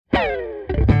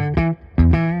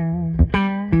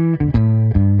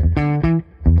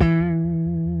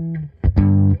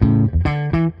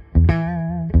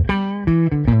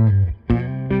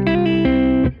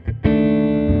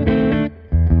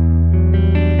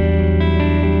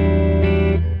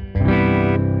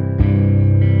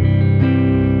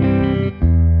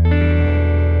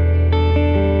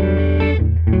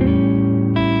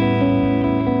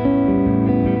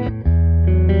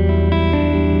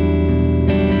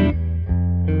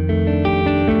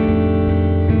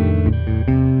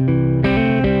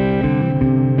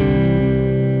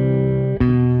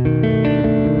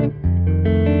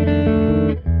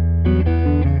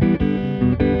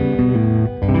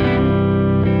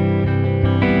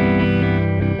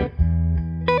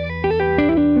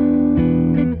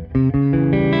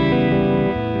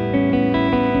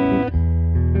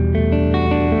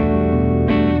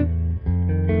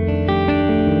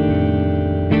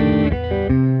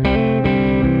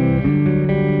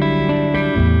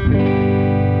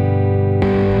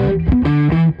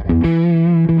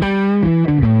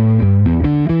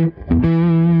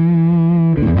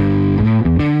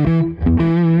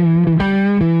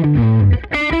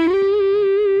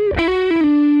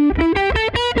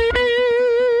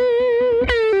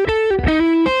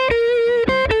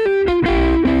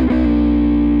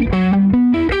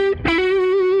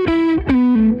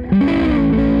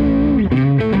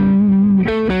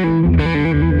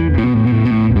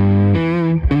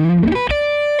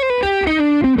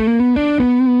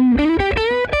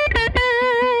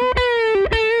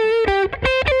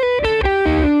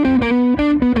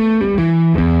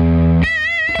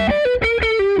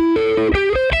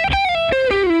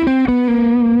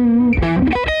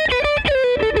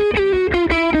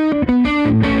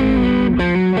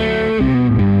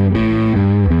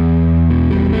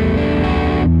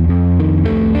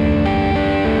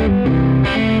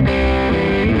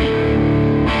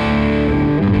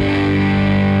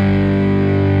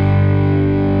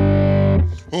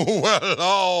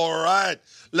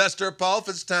Lester Pulf,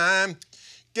 it's time.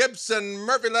 Gibson,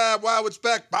 Murphy Lab, Wildwood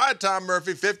Spec by Tom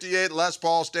Murphy, 58 Les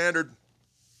Paul standard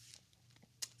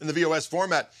in the VOS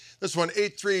format. This one,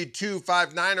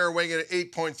 83259er, weighing in at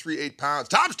 8.38 pounds.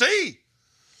 Tom's T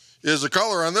is the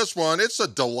color on this one. It's a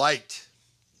delight.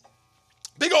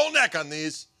 Big old neck on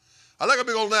these. I like a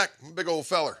big old neck, big old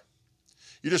feller.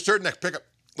 You just heard neck pickup.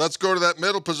 Let's go to that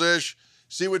middle position.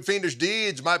 See what fiendish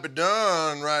deeds might be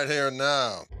done right here and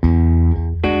now.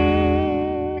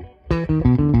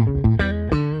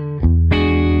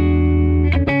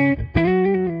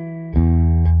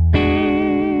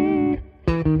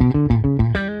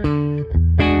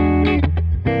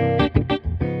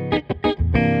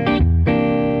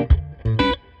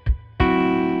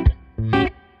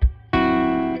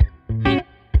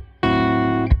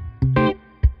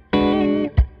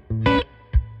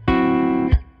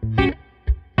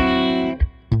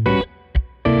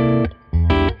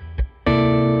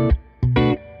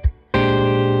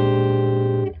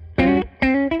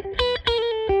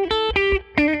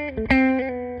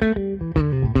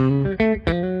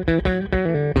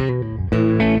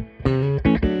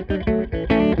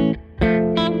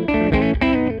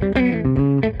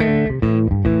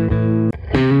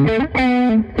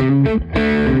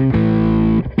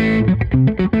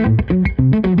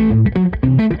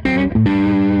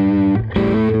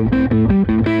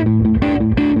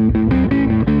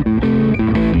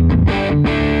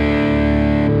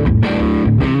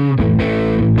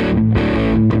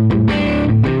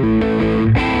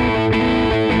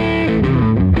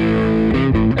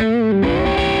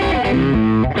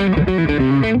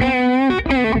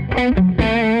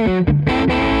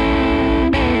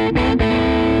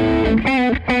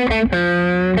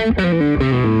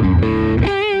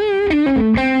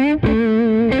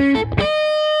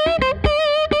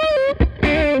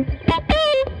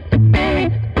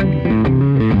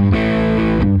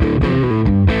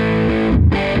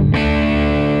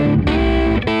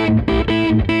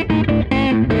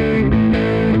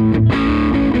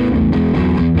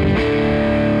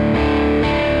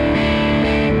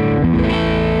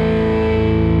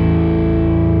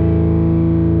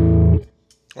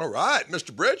 All right,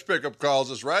 Mr. Bridge Pickup calls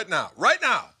us right now. Right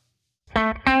now.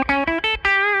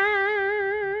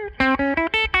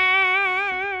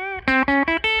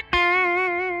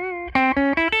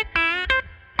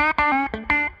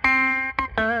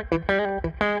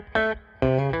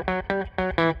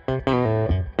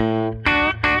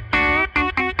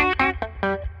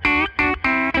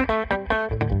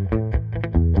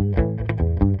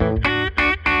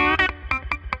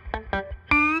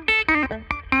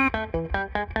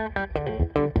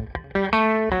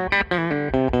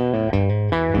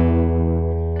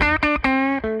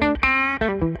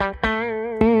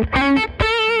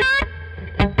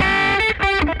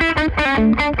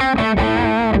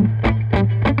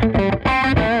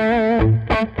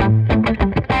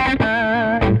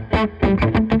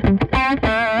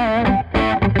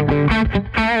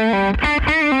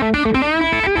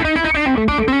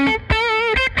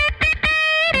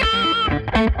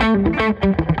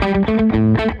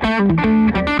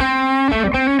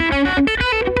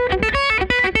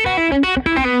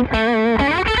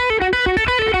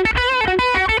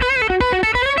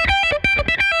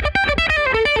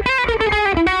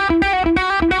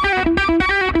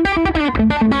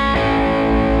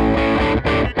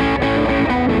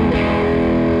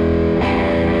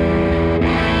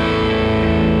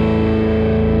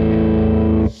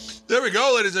 There we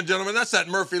go, ladies and gentlemen. That's that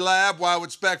Murphy Lab,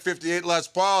 Wildwood Spec 58 Les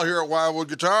Paul here at Wildwood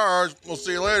Guitars. We'll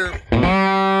see you later.